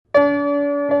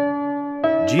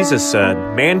Jesus said,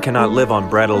 "Man cannot live on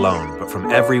bread alone, but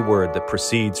from every word that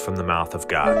proceeds from the mouth of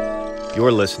God."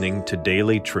 You're listening to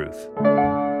Daily Truth.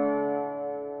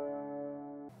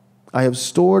 I have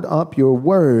stored up your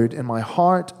word in my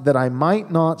heart that I might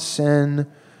not sin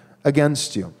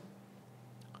against you.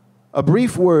 A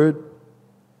brief word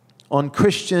on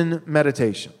Christian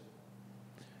meditation.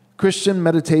 Christian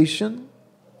meditation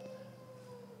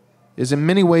is in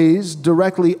many ways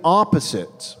directly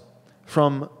opposite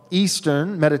from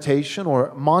Eastern meditation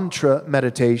or mantra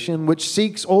meditation, which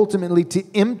seeks ultimately to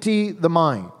empty the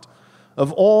mind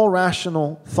of all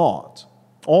rational thought,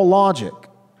 all logic.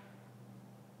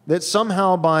 That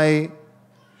somehow by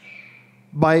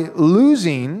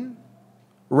losing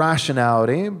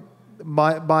rationality,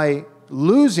 by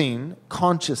losing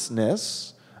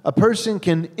consciousness, a person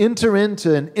can enter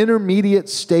into an intermediate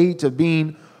state of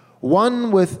being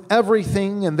one with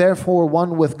everything and therefore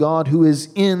one with God who is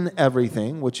in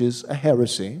everything, which is a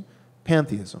heresy,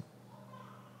 pantheism.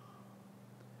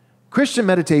 Christian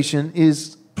meditation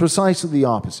is precisely the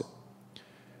opposite.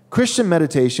 Christian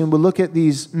meditation will look at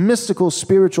these mystical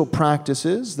spiritual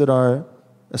practices that are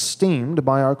esteemed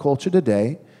by our culture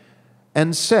today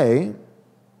and say,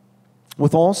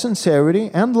 with all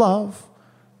sincerity and love,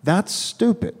 that's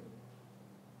stupid.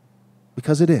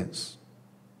 Because it is.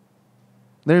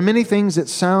 There are many things that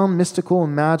sound mystical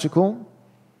and magical,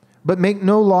 but make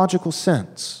no logical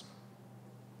sense.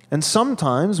 And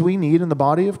sometimes we need in the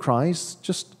body of Christ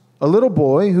just a little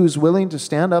boy who's willing to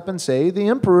stand up and say, the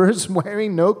emperor is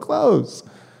wearing no clothes.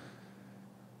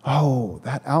 Oh,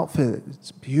 that outfit,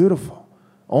 it's beautiful.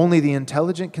 Only the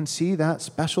intelligent can see that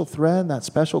special thread, that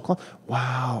special cloth.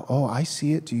 Wow, oh, I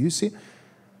see it. Do you see it?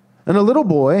 And a little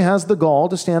boy has the gall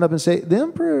to stand up and say, the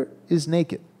emperor is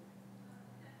naked.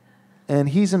 And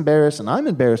he's embarrassed, and I'm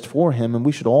embarrassed for him, and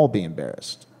we should all be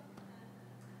embarrassed.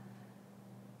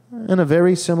 In a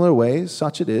very similar way,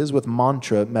 such it is with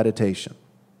mantra meditation.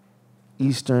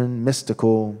 Eastern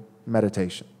mystical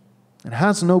meditation. It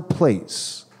has no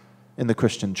place in the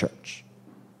Christian church.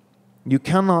 You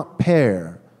cannot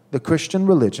pair the Christian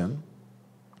religion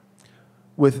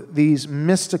with these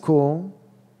mystical,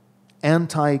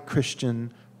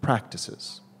 anti-Christian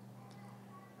practices.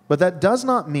 But that does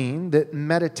not mean that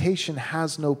meditation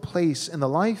has no place in the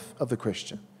life of the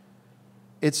Christian.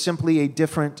 It's simply a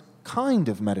different kind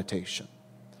of meditation.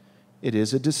 It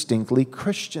is a distinctly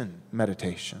Christian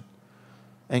meditation.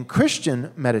 And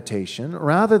Christian meditation,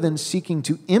 rather than seeking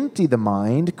to empty the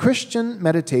mind, Christian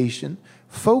meditation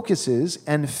focuses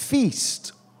and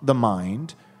feasts the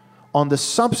mind on the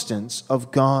substance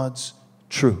of God's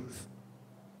truth.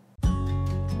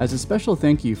 As a special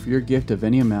thank you for your gift of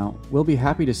any amount, we'll be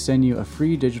happy to send you a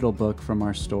free digital book from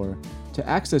our store. To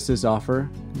access this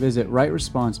offer, visit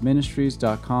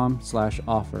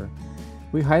rightresponseministries.com/offer.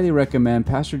 We highly recommend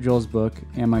Pastor Joel's book,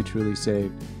 Am I Truly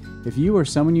Saved? If you or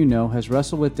someone you know has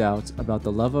wrestled with doubts about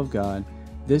the love of God,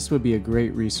 this would be a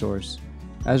great resource.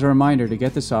 As a reminder, to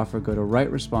get this offer, go to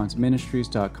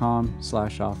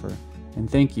rightresponseministries.com/offer. And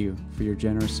thank you for your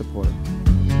generous support.